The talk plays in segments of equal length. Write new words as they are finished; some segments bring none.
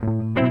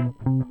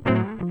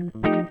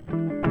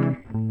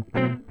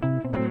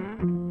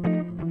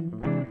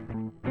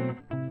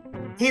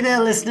Hey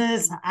there,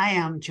 listeners. I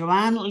am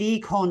Joanne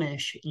Lee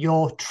Cornish,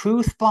 your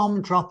truth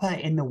bomb dropper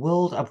in the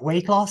world of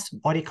weight loss,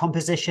 body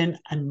composition,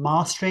 and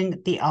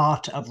mastering the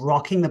art of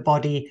rocking the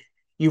body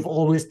you've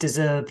always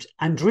deserved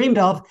and dreamed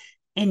of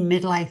in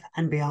midlife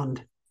and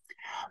beyond.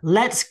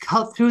 Let's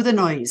cut through the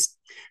noise.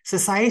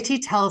 Society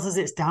tells us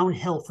it's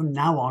downhill from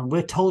now on.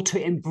 We're told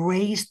to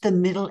embrace the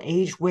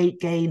middle-aged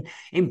weight gain,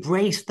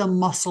 embrace the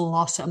muscle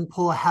loss and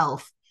poor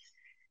health.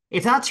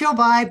 If that's your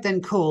vibe,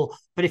 then cool.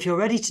 But if you're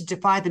ready to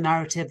defy the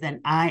narrative,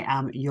 then I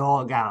am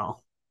your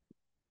gal.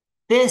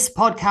 This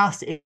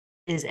podcast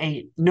is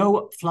a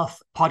no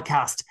fluff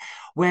podcast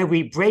where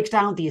we break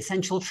down the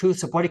essential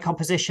truths of body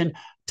composition,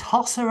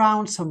 toss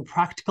around some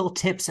practical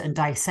tips, and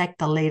dissect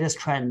the latest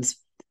trends.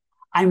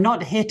 I'm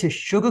not here to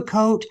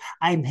sugarcoat.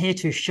 I'm here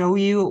to show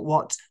you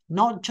what's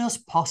not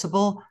just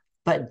possible,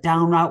 but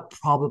downright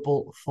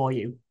probable for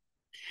you.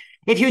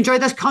 If you enjoy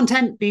this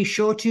content, be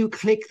sure to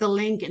click the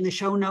link in the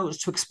show notes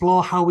to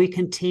explore how we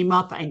can team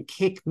up and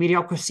kick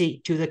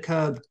mediocrity to the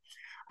curb.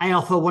 I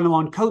offer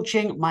one-on-one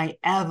coaching, my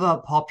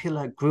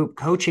ever-popular group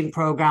coaching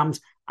programs,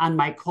 and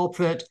my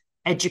corporate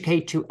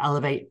Educate to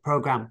Elevate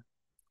program.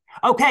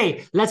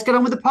 Okay, let's get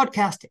on with the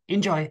podcast.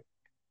 Enjoy.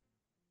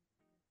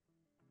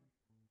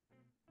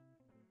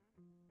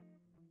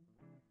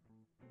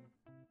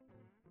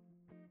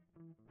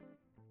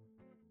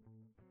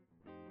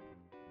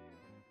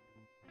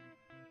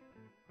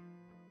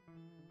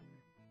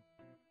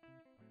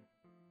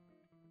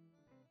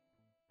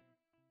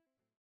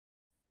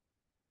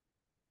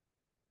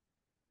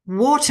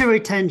 Water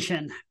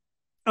retention.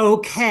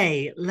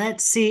 Okay,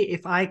 let's see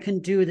if I can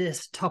do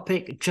this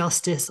topic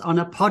justice on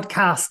a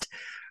podcast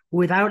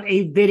without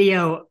a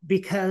video,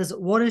 because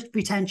water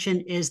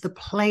retention is the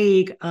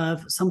plague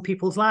of some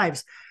people's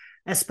lives,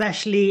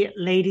 especially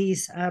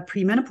ladies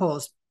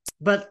premenopause.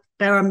 But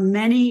there are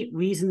many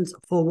reasons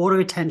for water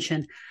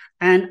retention,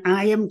 and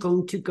I am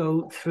going to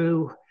go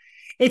through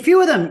a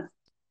few of them.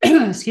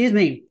 Excuse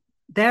me.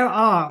 There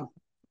are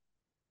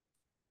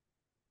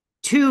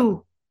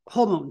two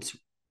hormones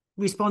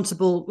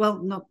responsible.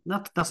 Well,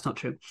 not that's not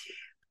true.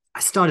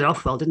 I started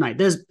off well, didn't I?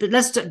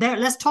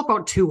 Let's talk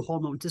about two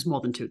hormones. There's more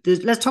than two.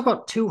 Let's talk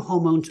about two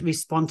hormones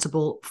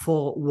responsible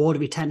for water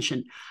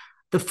retention.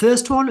 The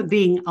first one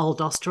being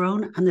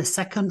aldosterone, and the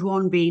second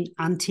one being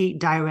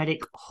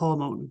antidiuretic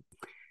hormone.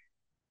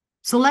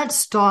 So let's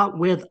start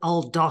with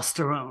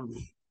aldosterone.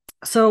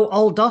 So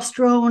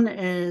aldosterone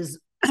is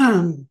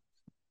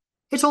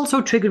it's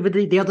also triggered with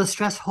the other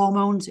stress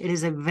hormones. It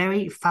is a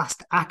very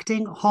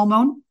fast-acting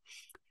hormone.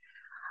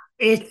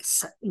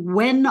 It's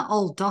when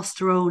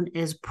aldosterone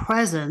is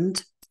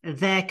present,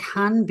 there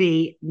can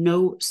be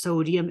no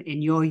sodium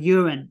in your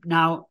urine.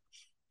 Now,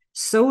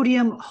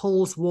 sodium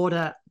holds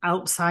water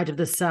outside of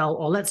the cell,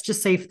 or let's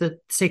just say for the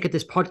sake of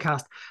this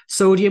podcast,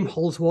 sodium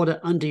holds water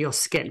under your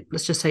skin.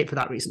 Let's just say it for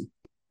that reason.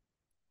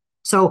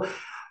 So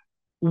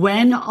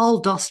when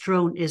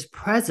aldosterone is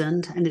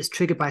present and it's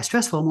triggered by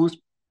stress hormones,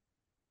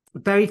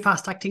 very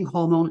fast-acting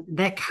hormone,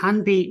 there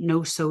can be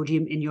no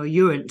sodium in your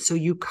urine. So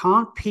you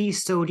can't pee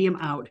sodium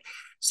out.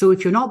 So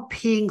if you're not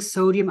peeing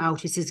sodium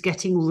out, it is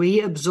getting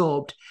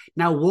reabsorbed.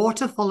 Now,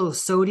 water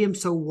follows sodium,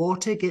 so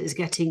water is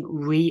getting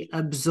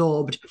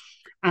reabsorbed.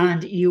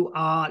 And you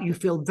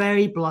feel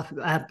very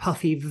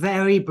puffy,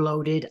 very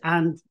bloated,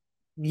 and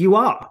you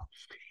are.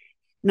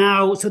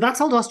 Now, so that's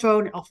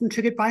aldosterone, often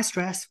triggered by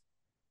stress.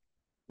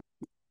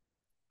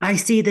 I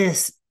see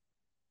this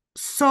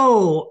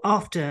so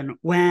often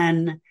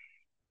when,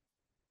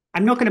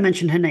 I'm not going to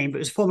mention her name, but it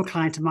was a former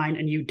client of mine,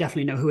 and you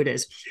definitely know who it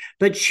is.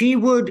 But she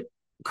would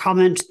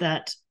comment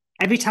that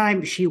every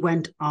time she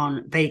went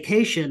on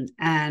vacation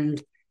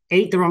and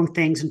ate the wrong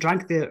things and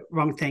drank the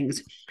wrong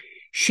things,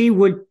 she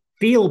would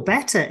feel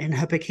better in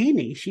her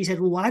bikini. She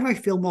said, well, why do I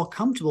feel more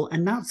comfortable?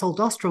 And that's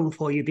aldosterone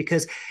for you,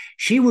 because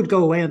she would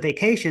go away on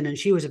vacation, and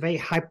she was a very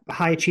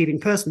high achieving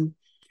person.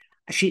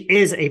 She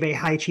is a very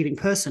high achieving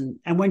person.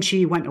 And when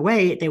she went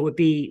away, there would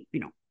be,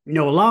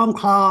 no alarm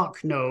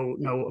clock,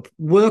 no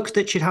work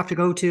that she'd have to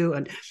go to,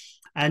 and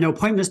no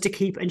appointments to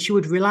keep. And she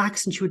would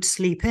relax and she would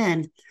sleep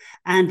in,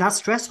 and that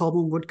stress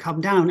hormone would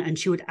come down, and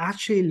she would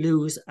actually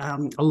lose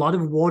a lot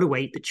of water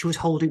weight that she was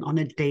holding on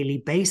a daily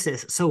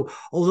basis. So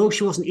although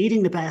she wasn't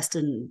eating the best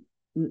and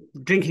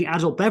drinking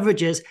adult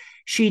beverages,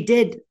 she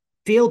did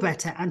feel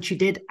better, and she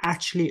did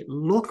actually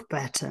look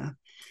better.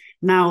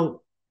 Now,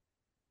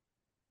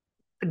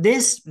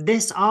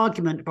 this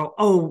argument about,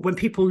 when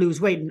people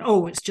lose weight and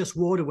it's just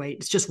water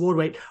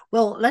weight.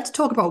 Well, let's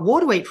talk about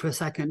water weight for a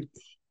second.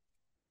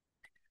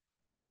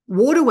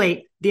 Water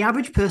weight, the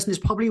average person is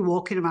probably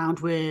walking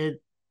around with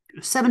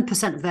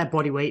 7% of their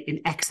body weight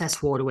in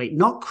excess water weight,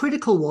 not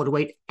critical water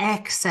weight,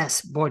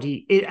 excess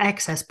body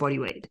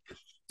weight.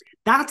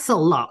 That's a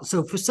lot.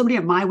 So for somebody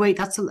at my weight,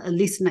 that's at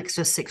least an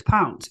extra 6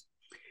 pounds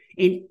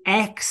in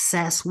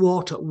excess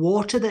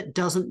water that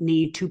doesn't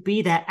need to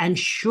be there and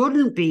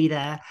shouldn't be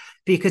there,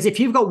 because if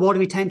you've got water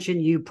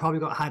retention, you've probably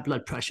got high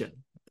blood pressure.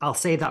 I'll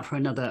save that for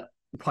another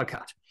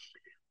podcast.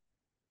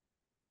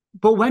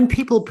 But when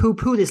people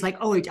poo-poo this, like,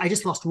 I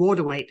just lost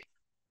water weight,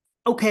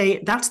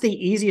 okay, that's the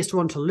easiest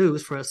one to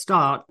lose for a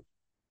start.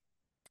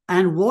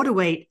 And water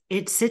weight,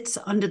 it sits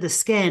under the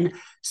skin.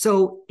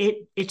 So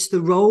it's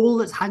the roll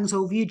that hangs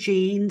over your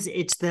jeans.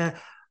 It's the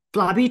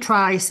flabby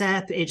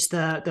tricep. It's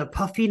the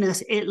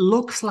puffiness. It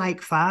looks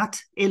like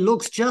fat. It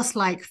looks just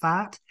like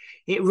fat.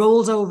 It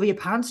rolls over your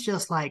pants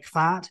just like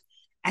fat.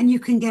 And you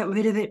can get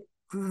rid of it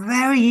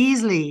very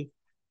easily.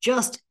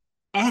 Just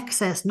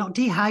excess, not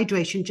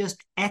dehydration,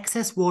 just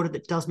excess water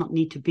that does not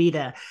need to be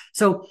there.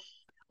 So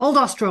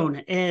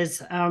aldosterone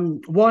is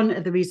one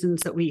of the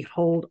reasons that we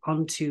hold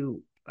on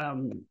to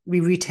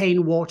we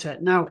retain water.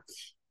 Now,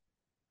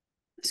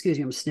 excuse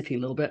me, I'm sniffing a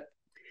little bit.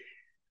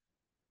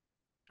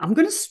 I'm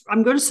going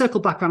to circle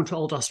back around to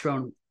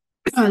aldosterone.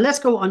 Let's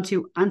go on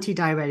to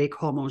antidiuretic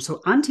hormone. So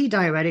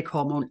antidiuretic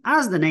hormone,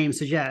 as the name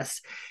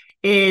suggests,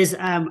 is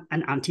an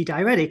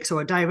antidiuretic. So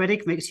a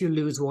diuretic makes you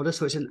lose water.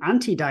 So it's an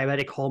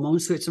antidiuretic hormone.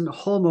 So it's a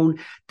hormone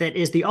that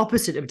is the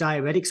opposite of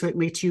diuretic. So it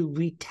makes you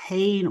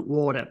retain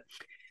water.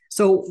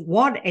 So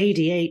what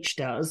ADH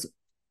does,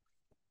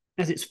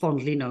 as it's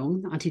fondly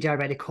known,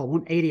 antidiuretic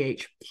hormone,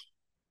 ADH.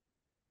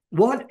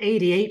 What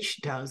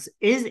ADH does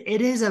is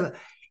it is a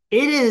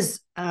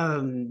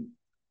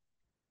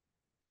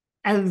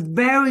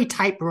very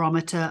tight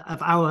barometer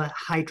of our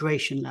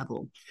hydration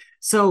level.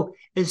 So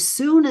as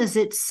soon as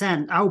it's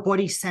sent, our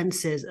body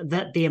senses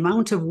that the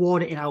amount of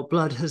water in our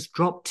blood has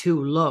dropped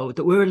too low,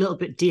 that we're a little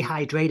bit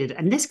dehydrated,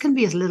 and this can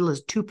be as little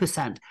as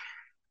 2%.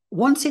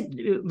 Once it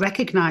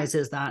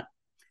recognizes that,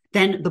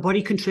 then the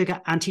body can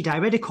trigger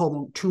antidiuretic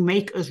hormone to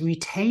make us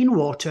retain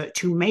water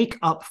to make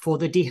up for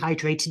the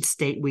dehydrated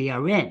state we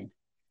are in.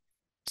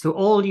 So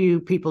all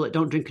you people that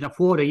don't drink enough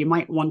water, you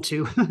might want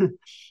to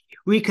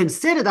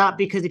reconsider that,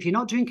 because if you're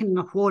not drinking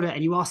enough water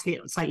and you are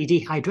slightly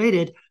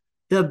dehydrated,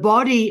 the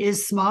body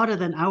is smarter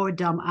than our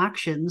dumb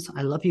actions.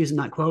 I love using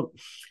that quote.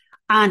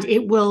 And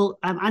it will,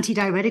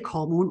 antidiuretic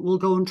hormone will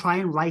go and try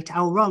and right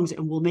our wrongs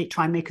and will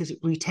try and make us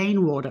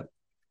retain water.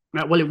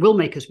 Well, it will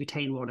make us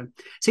retain water.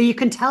 So you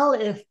can tell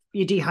if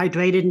you're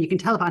dehydrated, and you can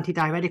tell if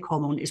antidiuretic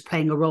hormone is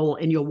playing a role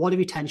in your water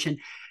retention,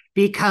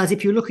 because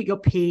if you look at your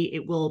pee,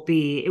 it will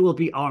be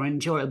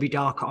orange, or it'll be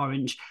dark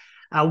orange.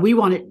 We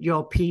want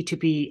your pee to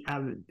be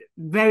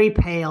very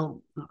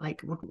pale,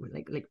 like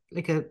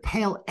a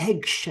pale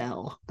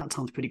eggshell. That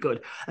sounds pretty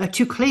good.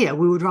 Too clear.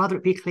 We would rather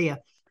it be clear.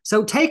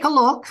 So take a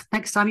look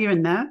next time you're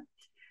in there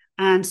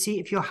and see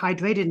if you're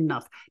hydrated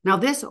enough. Now,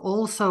 this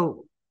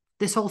also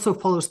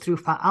follows through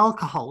for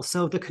alcohol.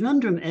 So the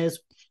conundrum is,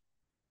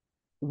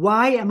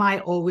 why am I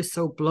always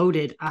so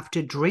bloated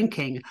after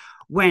drinking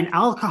when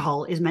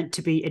alcohol is meant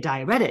to be a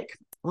diuretic?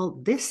 Well,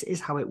 this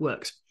is how it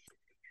works.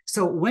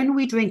 So when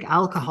we drink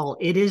alcohol,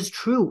 it is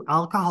true,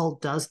 alcohol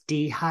does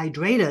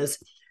dehydrate us.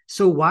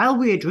 So while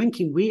we are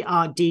drinking, we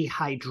are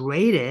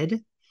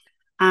dehydrated,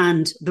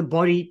 and the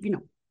body,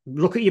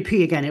 look at your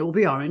pee again, it will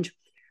be orange.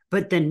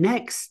 But the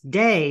next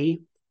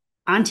day,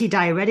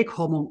 antidiuretic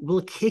hormone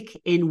will kick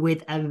in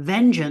with a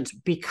vengeance,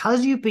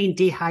 because you've been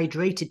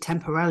dehydrated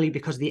temporarily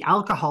because of the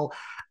alcohol.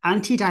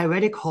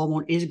 Antidiuretic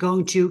hormone is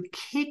going to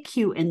kick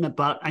you in the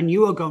butt, and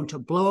you are going to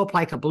blow up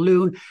like a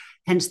balloon.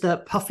 Hence the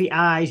puffy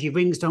eyes, your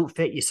rings don't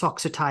fit, your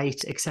socks are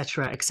tight,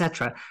 etc.,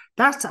 etc.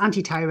 That's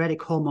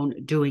antidiuretic hormone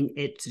doing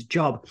its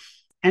job.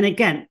 And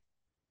again,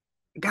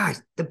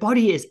 guys, the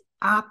body is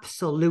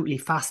absolutely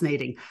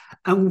fascinating,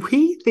 and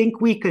we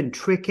think we can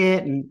trick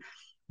it and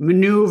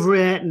maneuver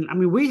it. And I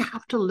mean, we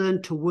have to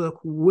learn to work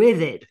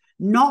with it,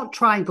 not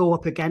try and go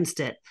up against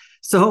it.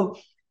 So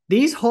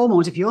these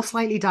hormones, if you're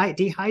slightly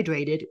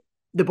dehydrated,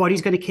 the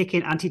body's going to kick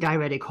in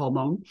antidiuretic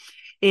hormone.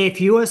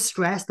 If you are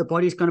stressed, the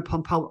body's going to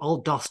pump out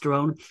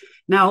aldosterone.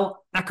 Now,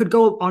 I could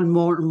go on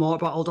more and more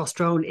about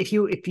aldosterone. If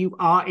you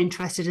are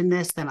interested in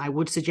this, then I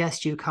would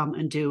suggest you come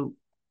and do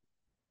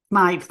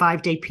my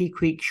 5-day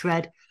peak week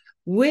shred,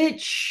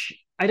 which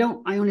I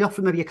only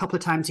offer maybe a couple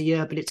of times a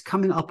year, but it's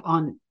coming up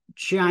on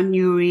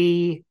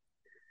January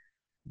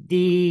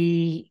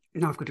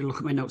now I've got to look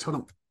at my notes. Hold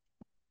on.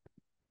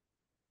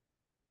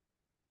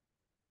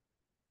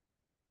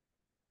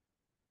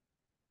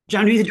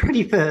 January the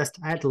 21st.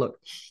 I had to look.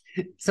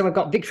 So I've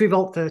got Victory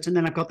Vault first, and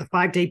then I've got the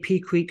 5-day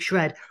peak week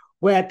shred,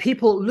 where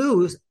people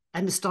lose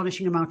an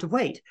astonishing amount of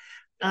weight.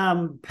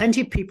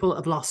 Plenty of people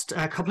have lost,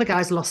 a couple of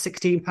guys lost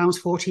 16 pounds,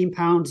 14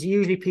 pounds.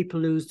 Usually people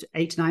lose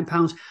 8 to 9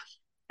 pounds.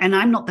 And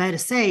I'm not there to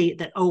say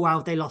that, oh,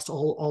 wow, they lost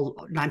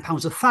all 9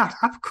 pounds of fat.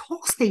 Of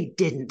course they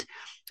didn't.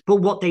 But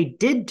what they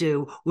did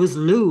do was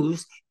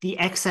lose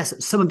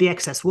some of the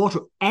excess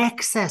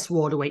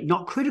water weight,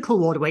 not critical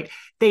water weight.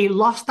 They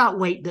lost that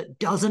weight that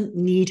doesn't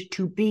need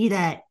to be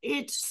there.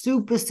 It's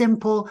super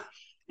simple.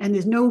 And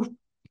there's no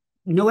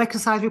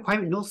exercise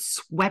requirement, no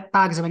sweat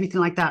bags or anything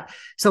like that.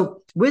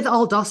 So with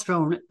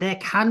aldosterone,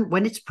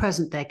 when it's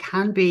present, there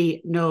can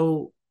be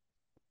no,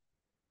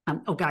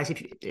 guys,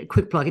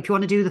 quick plug, if you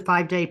want to do the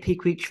 5-day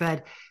peak week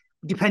shred,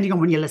 depending on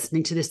when you're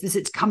listening to this,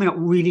 it's coming up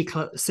really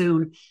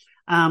soon.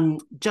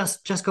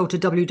 Just go to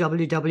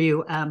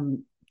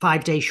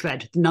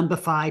www.5dayshred, number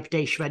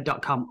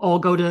 5dayshred.com,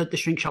 or go to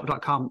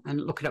theshrinkshop.com and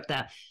look it up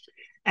there.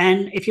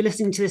 And if you're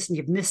listening to this and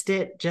you've missed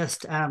it,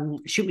 just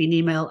shoot me an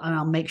email and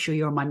I'll make sure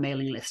you're on my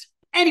mailing list.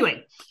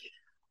 Anyway,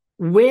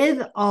 with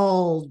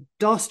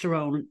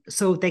aldosterone,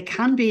 so there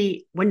can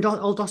be, when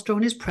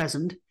aldosterone is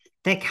present,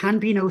 there can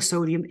be no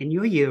sodium in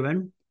your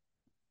urine.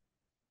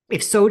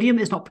 If sodium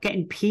is not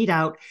getting peed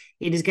out,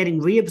 it is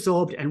getting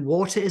reabsorbed, and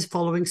water is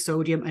following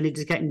sodium and it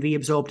is getting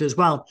reabsorbed as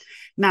well.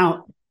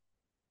 Now,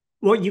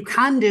 what you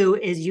can do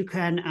is you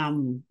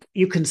can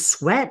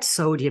sweat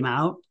sodium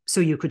out, so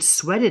you could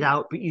sweat it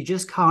out, but you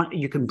just can't.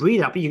 You can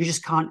breathe out, but you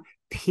just can't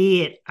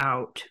pee it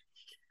out.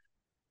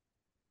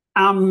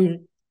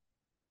 I'm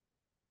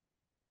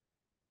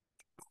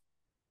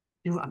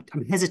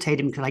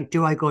hesitating because, like,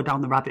 do I go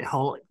down the rabbit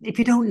hole? If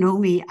you don't know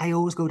me, I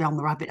always go down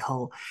the rabbit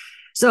hole.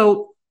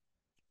 So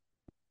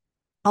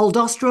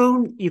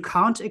aldosterone, you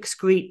can't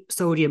excrete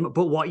sodium,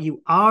 but what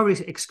you are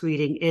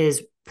excreting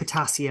is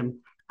potassium,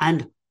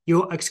 and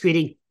you're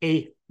excreting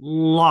a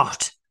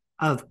lot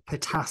of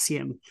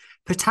potassium.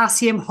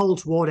 Potassium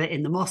holds water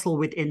in the muscle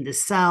within the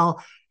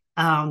cell.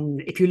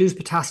 If you lose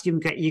potassium,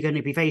 you're going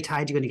to be very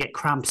tired, you're going to get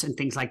cramps and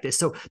things like this.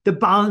 So the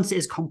balance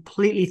is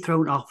completely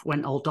thrown off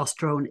when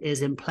aldosterone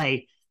is in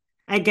play.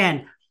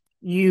 Again,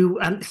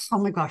 oh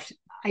my gosh,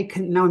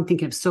 now I'm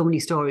thinking of so many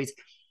stories.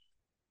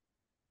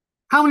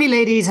 How many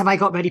ladies have I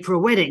got ready for a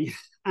wedding?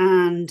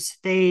 And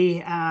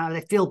they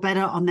feel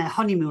better on their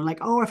honeymoon. Like,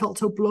 oh, I felt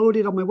so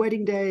bloated on my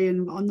wedding day,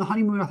 and on the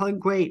honeymoon I felt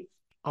great.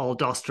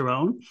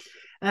 Aldosterone.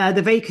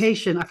 The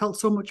vacation, I felt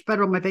so much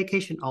better on my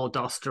vacation.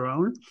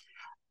 Aldosterone.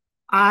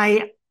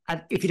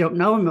 If you don't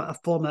know, I'm a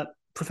former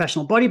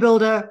professional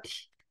bodybuilder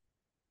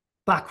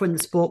back when the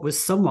sport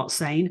was somewhat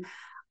sane,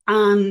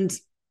 and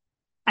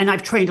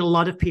I've trained a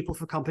lot of people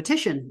for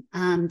competition.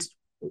 And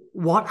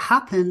what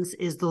happens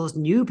is those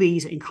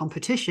newbies in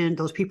competition,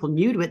 those people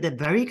new to it, they're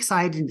very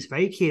excited and it's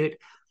very cute.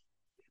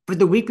 But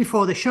the week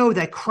before the show,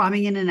 they're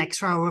cramming in an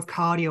extra hour of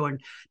cardio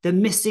and they're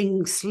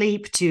missing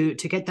sleep to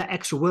get that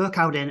extra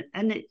workout in.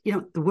 And,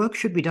 the work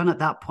should be done at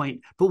that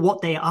point. But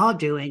what they are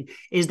doing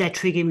is they're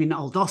triggering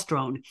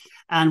aldosterone.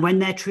 And when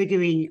they're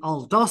triggering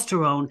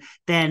aldosterone,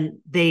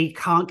 then they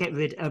can't get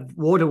rid of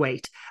water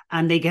weight.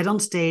 And they get on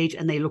stage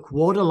and they look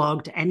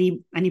waterlogged.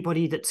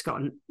 Anybody that's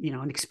got an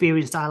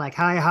experienced eye like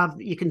I have,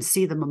 you can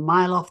see them a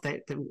mile off.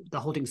 They're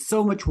holding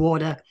so much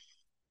water,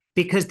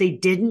 because they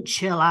didn't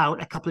chill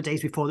out a couple of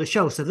days before the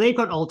show. So they've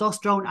got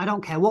aldosterone. I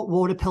don't care what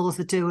water pills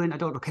they're doing. I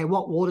don't care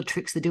what water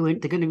tricks they're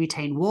doing. They're going to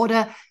retain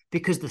water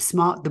because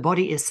the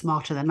body is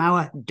smarter than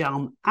our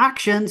dumb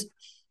actions.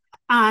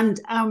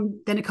 And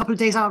then a couple of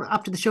days out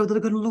after the show,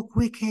 they're going to look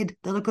wicked.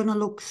 They're going to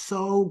look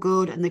so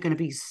good and they're going to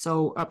be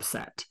so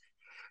upset.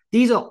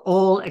 These are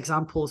all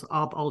examples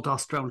of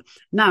aldosterone.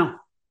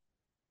 Now,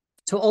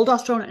 so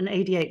aldosterone and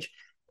ADH.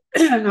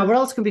 Now, what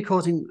else can be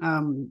causing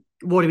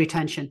water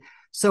retention?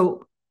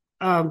 So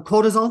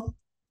cortisol.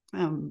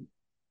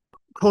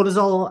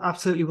 Cortisol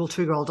absolutely will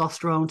trigger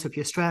aldosterone. So if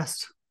you're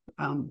stressed,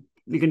 you're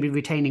going to be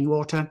retaining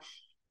water.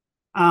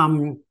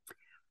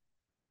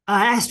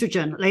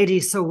 Estrogen,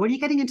 ladies. So when you're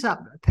getting into that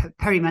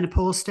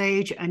perimenopause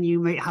stage and you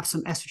may have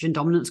some estrogen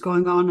dominance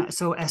going on,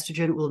 so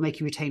estrogen will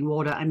make you retain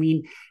water. I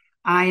mean,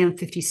 I am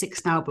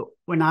 56 now, but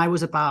when I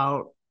was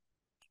about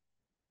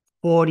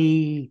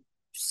 46,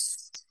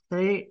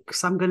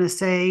 I'm going to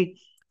say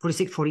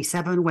 46,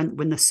 47,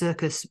 when the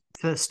circus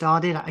first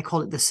started. I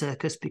call it the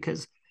circus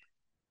because,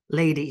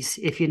 ladies,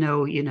 if you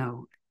know, you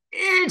know.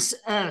 It's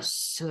a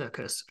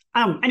circus.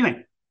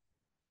 Anyway,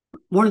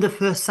 one of the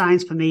first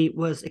signs for me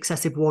was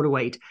excessive water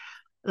weight.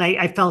 Like,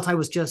 I felt I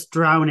was just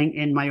drowning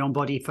in my own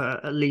body for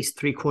at least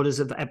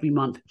 3/4 of every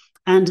month.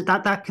 And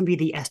that can be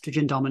the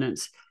estrogen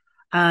dominance.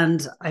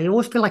 And I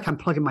always feel like I'm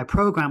plugging my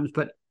programs,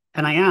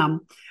 and I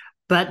am.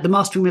 But the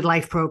Mastering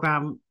Midlife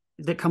program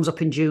that comes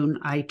up in June,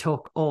 I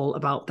talk all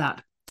about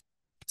that.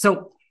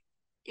 So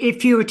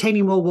if you're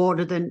retaining more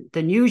water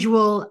than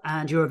usual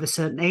and you're of a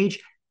certain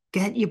age,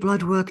 get your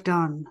blood work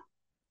done.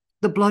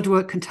 The blood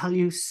work can tell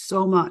you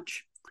so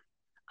much.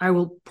 I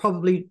will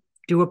probably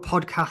do a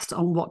podcast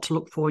on what to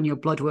look for in your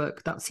blood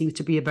work. That seems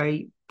to be a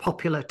very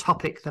popular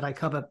topic that I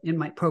cover in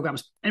my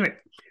programs. Anyway,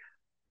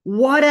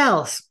 what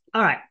else?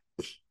 All right.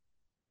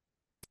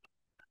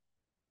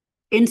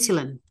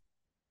 Insulin.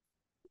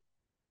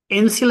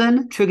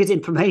 Insulin triggers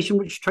inflammation,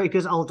 which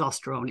triggers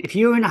aldosterone. If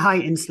you're in a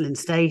high insulin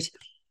state,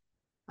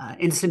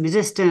 insulin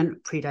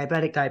resistant,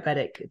 pre-diabetic,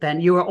 diabetic,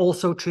 then you are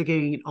also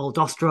triggering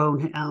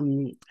aldosterone,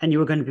 and you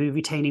are going to be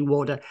retaining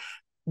water.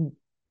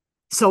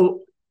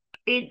 So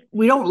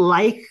we don't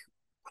like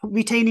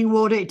retaining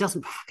water. It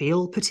doesn't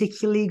feel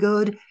particularly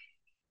good.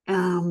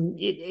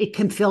 It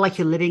can feel like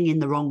you're living in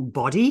the wrong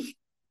body.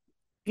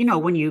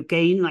 When you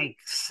gain like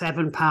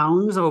 7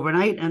 pounds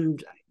overnight,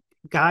 and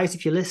guys,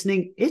 if you're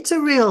listening, it's a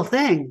real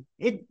thing.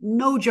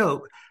 No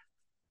joke.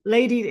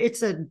 Lady,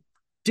 it's a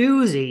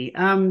doozy.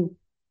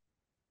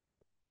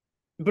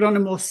 But on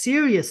a more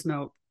serious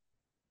note,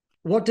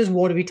 what does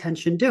water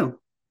retention do?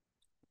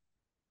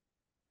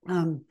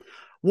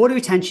 Water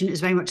retention is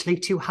very much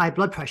linked to high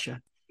blood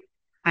pressure.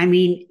 I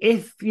mean,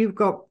 it's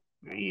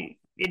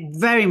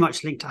very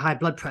much linked to high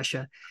blood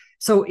pressure.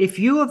 So if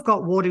you have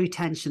got water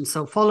retention,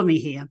 so follow me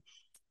here.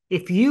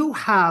 If you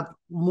have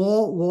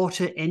more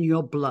water in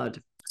your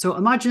blood, so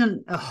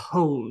imagine a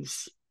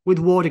hose with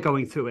water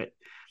going through it,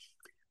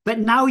 but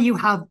now you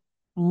have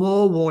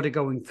more water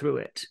going through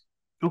it.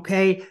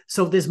 Okay.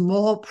 So there's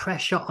more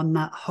pressure on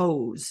that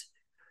hose.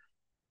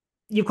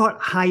 You've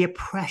got higher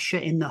pressure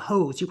in the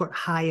hose. You've got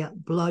higher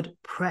blood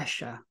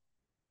pressure.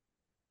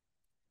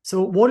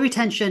 So water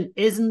retention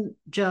isn't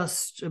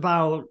just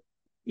about,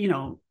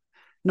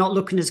 not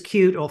looking as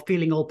cute or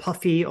feeling all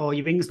puffy or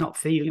your wings not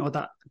feeling or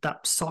that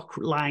sock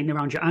line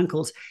around your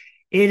ankles.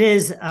 It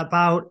is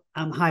about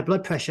high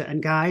blood pressure.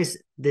 And guys,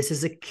 this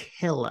is a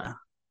killer.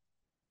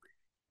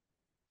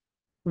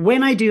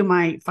 When I do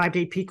my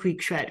 5-day peak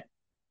week shred,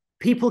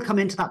 people come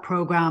into that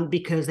program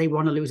because they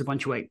want to lose a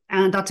bunch of weight.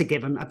 And that's a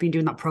given. I've been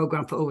doing that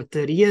program for over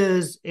 30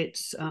 years.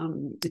 It's a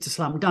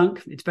slam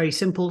dunk. It's very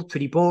simple,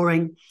 pretty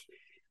boring.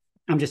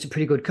 I'm just a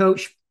pretty good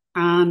coach.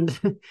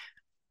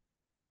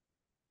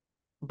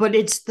 But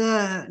it's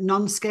the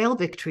non-scale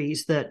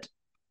victories that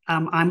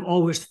I'm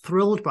always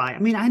thrilled by. I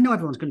mean, I know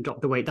everyone's going to drop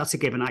the weight. That's a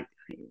given.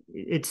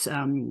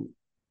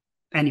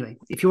 Anyway,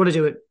 if you want to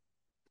do it,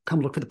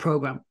 come look for the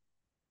program.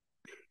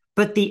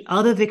 But the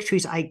other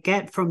victories I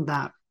get from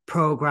that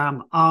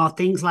program are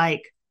things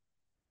like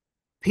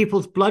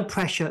people's blood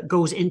pressure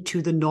goes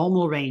into the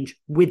normal range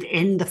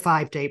within the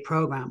 5-day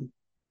program.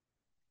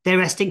 Their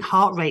resting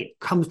heart rate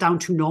comes down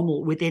to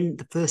normal within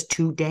the first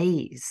 2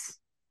 days.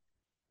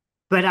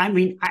 But I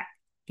mean,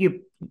 your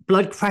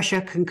blood pressure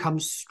can come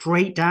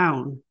straight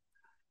down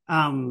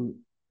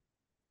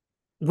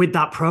with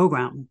that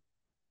program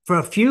for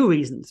a few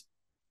reasons.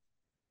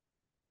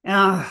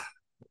 I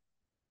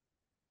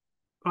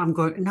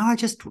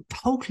just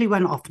totally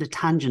went off on a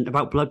tangent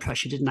about blood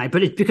pressure, didn't I?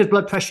 But it's because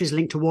blood pressure is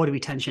linked to water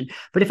retention.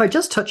 But if I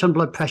just touch on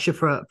blood pressure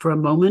for a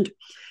moment,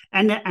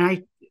 and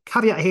I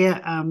caveat here,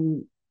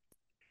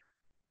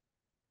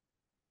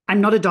 I'm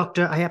not a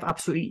doctor. I have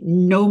absolutely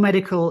no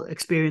medical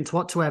experience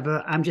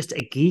whatsoever. I'm just a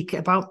geek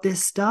about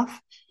this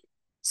stuff.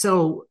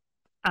 So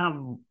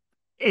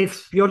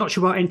if you're not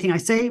sure about anything I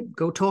say,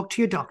 go talk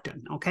to your doctor,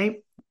 okay?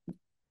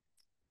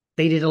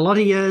 They did a lot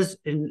of years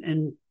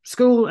in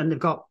school and they've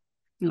got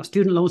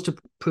student loans to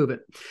prove it.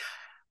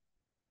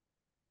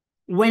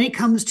 When it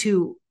comes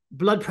to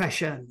blood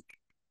pressure,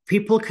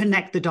 people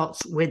connect the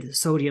dots with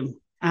sodium.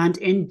 And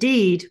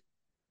indeed,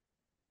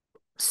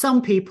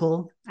 some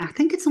people, I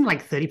think it's something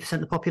like 30% of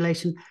the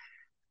population,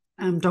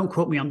 don't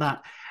quote me on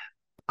that,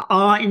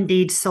 are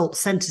indeed salt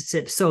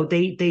sensitive. So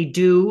they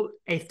do,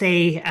 if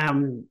they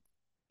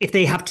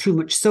have too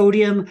much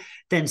sodium,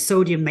 then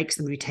sodium makes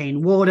them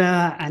retain water.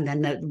 And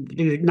then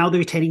now they're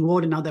retaining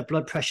water, now their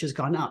blood pressure's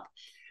gone up.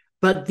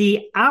 But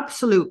the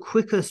absolute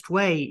quickest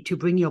way to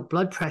bring your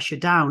blood pressure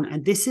down,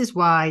 and this is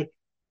why,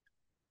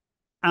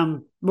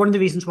 one of the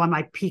reasons why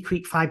my peak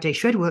week 5-day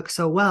shred works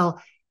so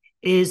well,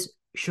 is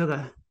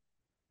sugar.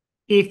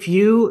 If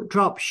you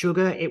drop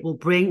sugar, it will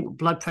bring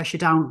blood pressure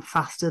down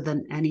faster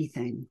than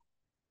anything.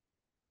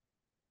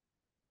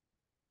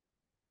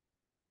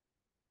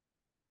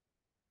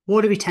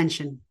 Water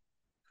retention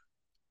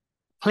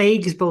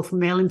plagues both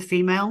male and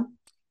female.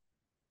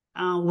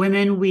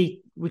 Women,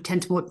 we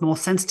tend to look more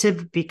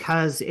sensitive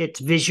because it's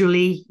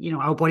visually,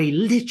 our body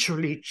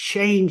literally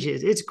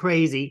changes. It's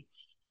crazy.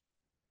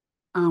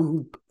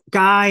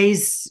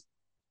 Guys,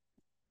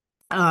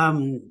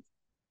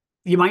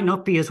 you might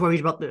not be as worried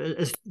about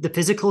the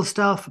physical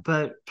stuff,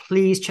 but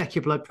please check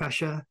your blood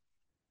pressure.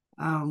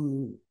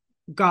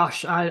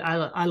 Gosh,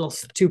 I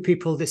lost 2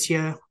 people this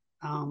year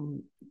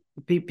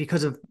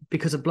because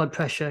of blood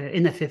pressure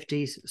in their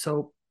 50s.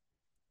 So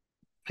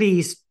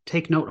please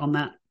take note on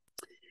that.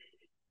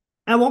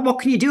 And what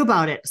can you do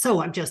about it? So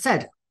I've just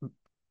said,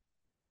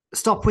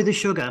 stop with the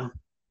sugar.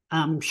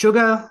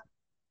 Sugar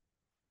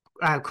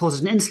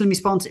causes an insulin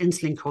response.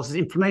 Insulin causes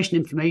inflammation.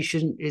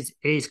 Inflammation is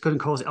going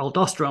to cause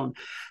aldosterone.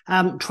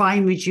 Try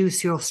and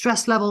reduce your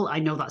stress level. I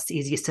know that's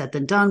easier said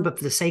than done, but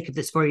for the sake of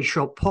this very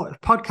short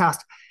podcast,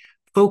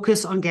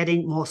 focus on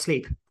getting more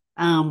sleep.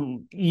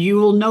 You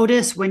will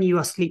notice when you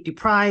are sleep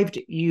deprived,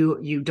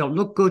 you don't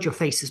look good. Your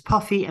face is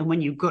puffy. And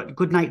when you've got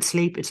good night's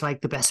sleep, it's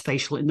like the best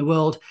facial in the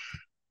world.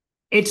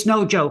 It's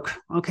no joke,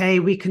 okay?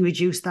 We can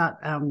reduce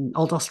that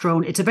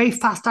aldosterone. It's a very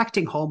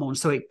fast-acting hormone,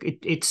 so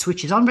it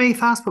switches on very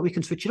fast, but we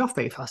can switch it off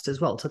very fast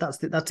as well. So that's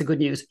the good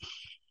news.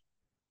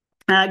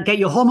 Get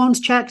your hormones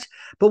checked.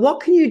 But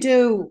what can you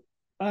do?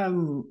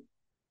 What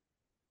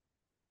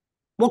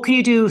can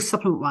you do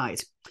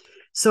supplement-wise?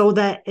 So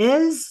there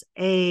is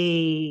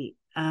a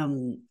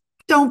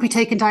don't be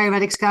taking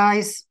diuretics,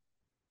 guys.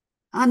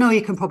 I know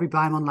you can probably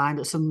buy them online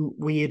at some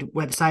weird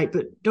website,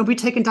 but don't be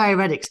taking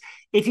diuretics.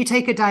 If you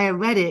take a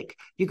diuretic,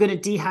 you're going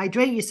to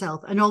dehydrate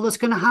yourself. And all that's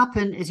going to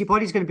happen is your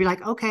body's going to be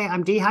like, okay,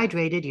 I'm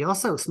dehydrated. You're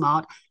so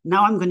smart.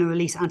 Now I'm going to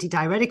release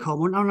antidiuretic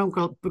hormone. And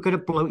we're going to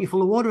bloat you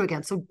full of water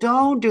again. So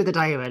don't do the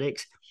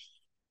diuretics.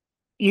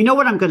 You know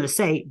what I'm going to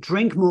say?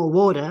 Drink more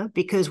water,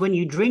 because when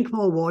you drink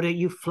more water,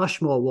 you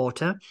flush more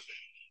water.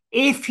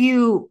 We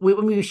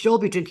should all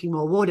be drinking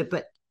more water,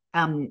 but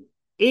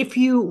If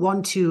you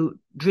want to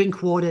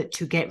drink water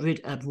to get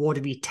rid of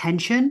water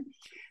retention,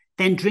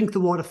 then drink the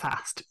water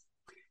fast.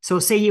 So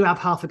say you have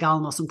half a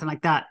gallon or something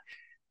like that,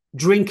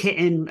 drink it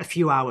in a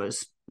few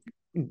hours,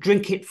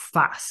 drink it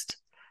fast.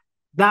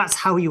 That's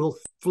how you will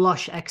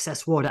flush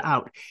excess water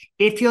out.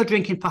 If you're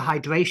drinking for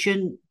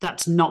hydration,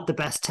 that's not the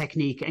best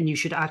technique. And you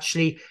should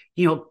actually,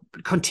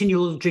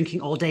 continue drinking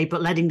all day,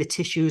 but letting the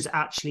tissues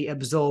actually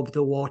absorb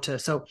the water.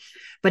 So,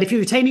 but if you're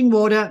retaining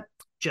water,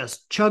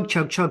 just chug,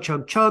 chug, chug,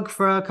 chug, chug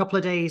for a couple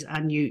of days,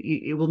 and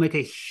it will make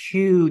a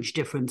huge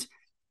difference.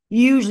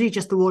 Usually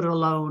just the water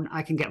alone,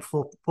 I can get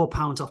 4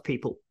 pounds off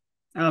people.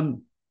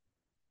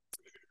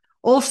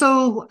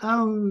 Also,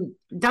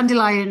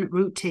 dandelion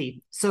root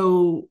tea.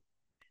 So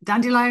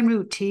dandelion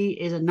root tea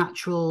is a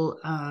natural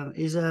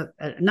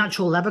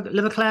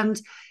liver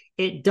cleanse.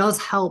 It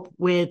does help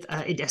with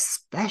it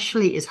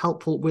especially is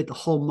helpful with the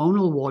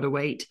hormonal water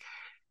weight.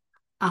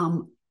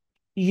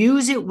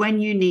 Use it when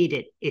you need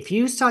it. If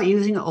you start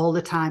using it all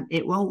the time,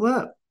 it won't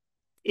work.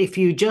 If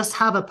you just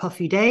have a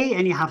puffy day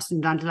and you have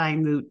some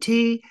dandelion root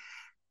tea,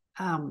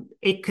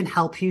 it can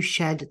help you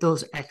shed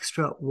those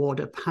extra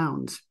water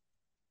pounds.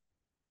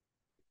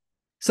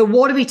 So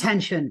water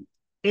retention,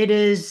 it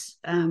is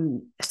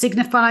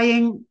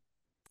signifying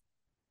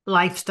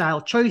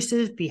lifestyle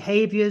choices,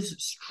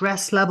 behaviors,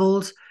 stress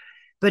levels,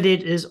 but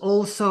it is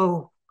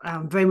also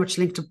very much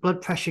linked to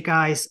blood pressure,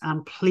 guys.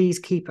 And please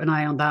keep an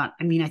eye on that.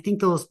 I mean, I think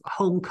those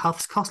home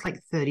cuffs cost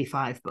like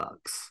 $35.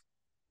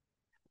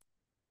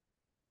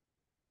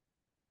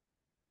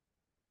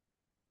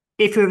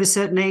 If you're of a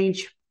certain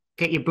age,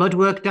 get your blood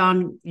work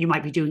done. You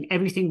might be doing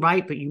everything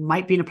right, but you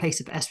might be in a place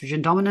of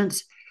estrogen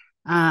dominance.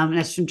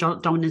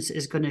 Estrogen dominance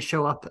is going to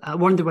show up.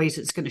 One of the ways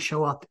it's going to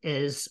show up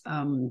is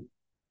water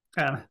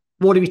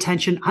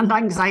retention and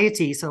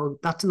anxiety. So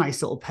that's a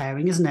nice little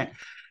pairing, isn't it?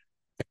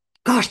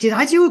 Gosh, did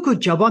I do a good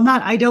job on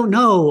that? I don't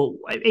know.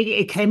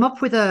 It came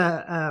up with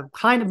a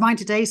client of mine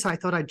today, so I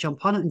thought I'd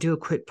jump on it and do a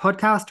quick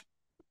podcast.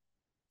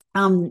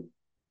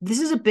 This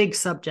is a big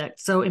subject.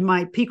 So in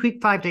my Peak Week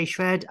 5-day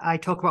shred, I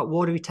talk about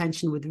water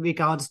retention with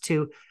regards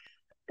to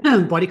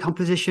body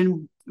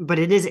composition, but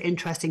it is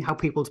interesting how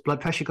people's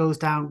blood pressure goes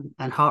down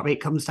and heart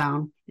rate comes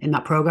down in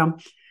that program.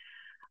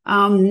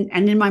 And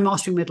in my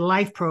Mastering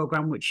Midlife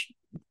program, which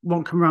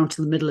won't come around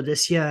till the middle of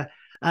this year,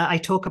 I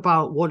talk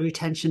about water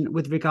retention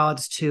with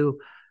regards to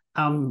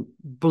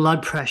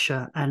blood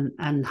pressure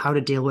and how to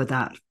deal with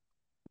that.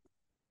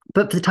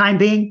 But for the time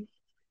being,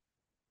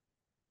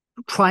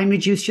 try and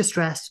reduce your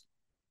stress.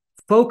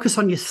 Focus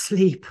on your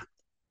sleep.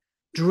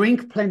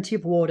 Drink plenty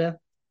of water.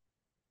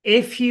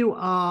 If you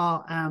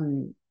are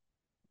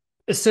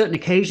a certain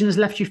occasion has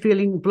left you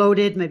feeling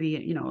bloated,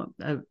 maybe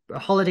a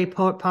holiday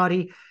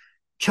party,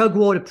 chug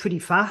water pretty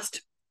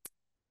fast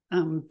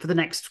for the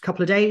next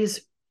couple of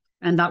days,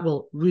 and that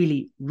will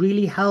really,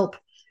 really help.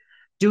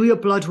 Do your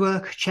blood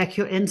work, check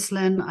your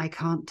insulin. I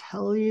can't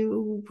tell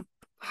you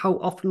how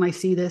often I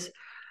see this.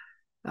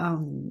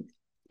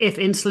 If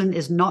insulin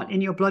is not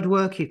in your blood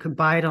work, you can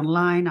buy it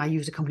online. I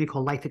use a company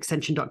called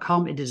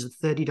lifeextension.com. It is a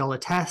 $30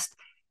 test.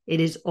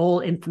 It is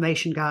all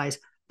information, guys.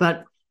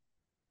 But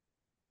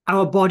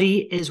our body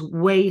is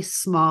way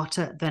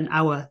smarter than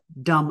our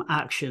dumb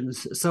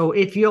actions. So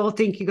if you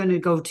think you're going to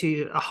go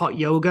to a hot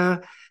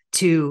yoga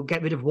to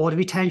get rid of water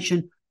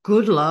retention,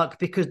 good luck,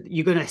 because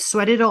you're going to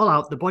sweat it all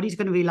out. The body's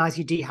going to realize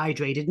you're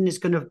dehydrated and it's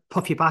going to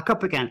puff you back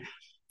up again.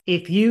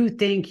 If you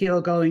think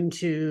you're going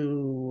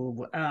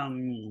to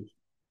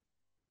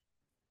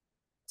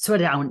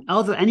sweat it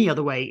out any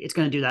other way, it's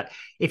going to do that.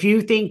 If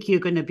you think you're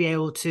going to be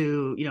able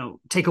to,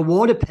 take a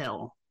water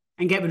pill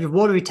and get rid of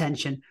water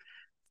retention,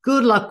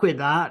 good luck with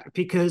that,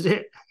 because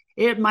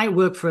it might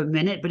work for a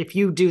minute, but if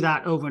you do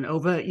that over and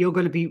over, you're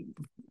going to be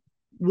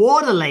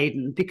water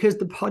laden, because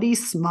the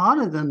body's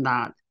smarter than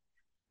that.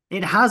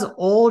 It has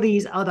all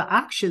these other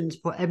actions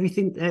for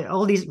everything,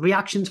 all these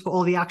reactions for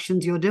all the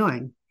actions you're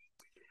doing.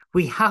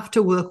 We have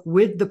to work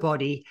with the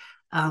body,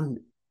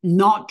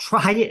 not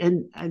try it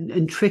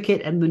and trick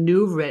it and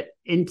maneuver it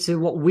into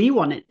what we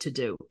want it to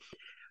do.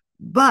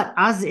 But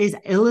as is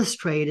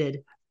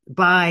illustrated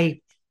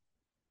by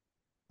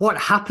what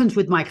happens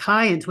with my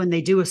clients when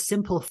they do a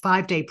simple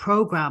 5-day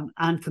program,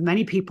 and for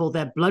many people,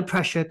 their blood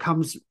pressure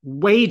comes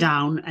way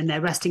down and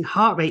their resting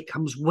heart rate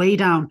comes way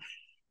down.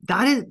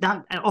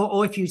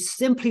 Or if you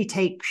simply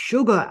take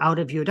sugar out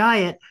of your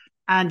diet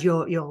and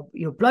your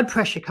blood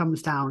pressure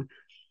comes down,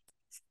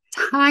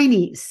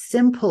 tiny,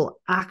 simple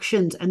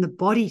actions, and the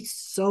body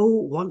so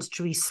wants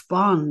to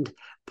respond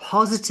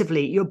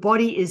positively. Your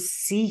body is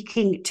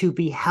seeking to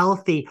be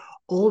healthy.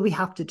 All we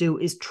have to do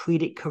is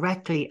treat it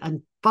correctly.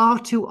 And far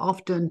too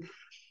often,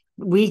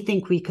 we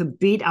think we can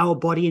beat our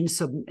body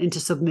into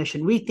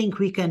submission. We think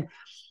we can,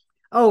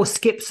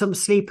 skip some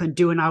sleep and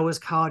do an hour's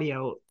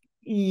cardio.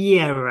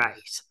 Yeah,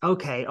 right.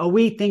 Okay. Or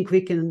we think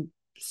we can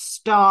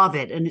starve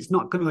it and it's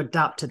not going to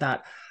adapt to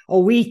that.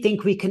 Or we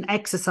think we can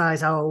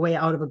exercise our way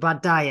out of a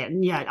bad diet.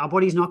 And yeah, our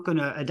body's not going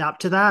to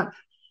adapt to that.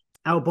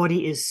 Our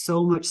body is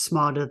so much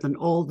smarter than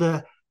all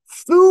the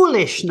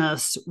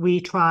foolishness we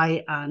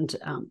try and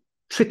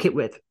trick it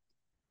with.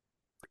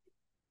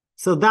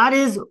 So that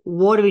is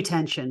water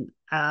retention.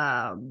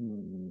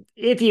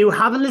 If you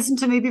haven't listened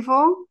to me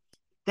before,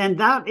 then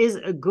that is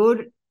a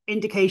good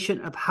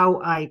indication of how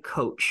I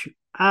coach.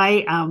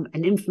 I am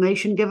an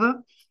information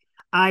giver.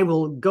 I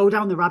will go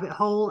down the rabbit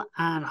hole,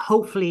 and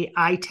hopefully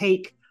I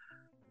take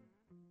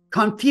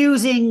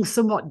confusing,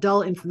 somewhat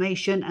dull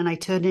information and I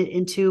turn it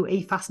into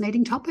a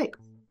fascinating topic.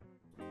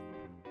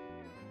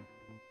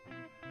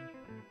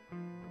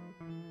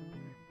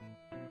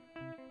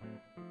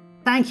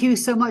 Thank you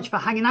so much for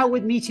hanging out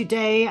with me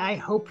today. I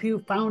hope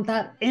you found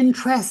that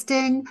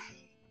interesting.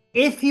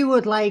 If you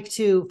would like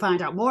to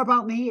find out more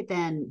about me,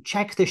 then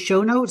check the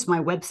show notes. My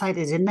website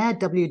is in there,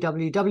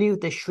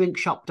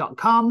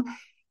 www.theshrinkshop.com.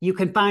 You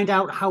can find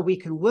out how we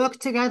can work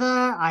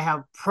together. I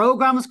have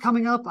programs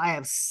coming up. I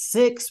have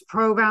 6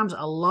 programs,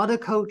 a lot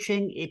of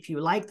coaching. If you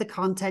like the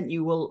content,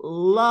 you will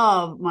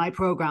love my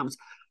programs.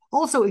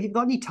 Also, if you've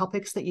got any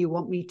topics that you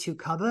want me to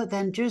cover,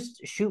 then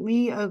just shoot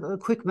me a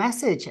quick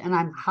message and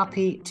I'm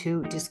happy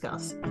to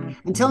discuss.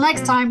 Until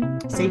next time,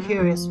 stay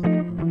curious.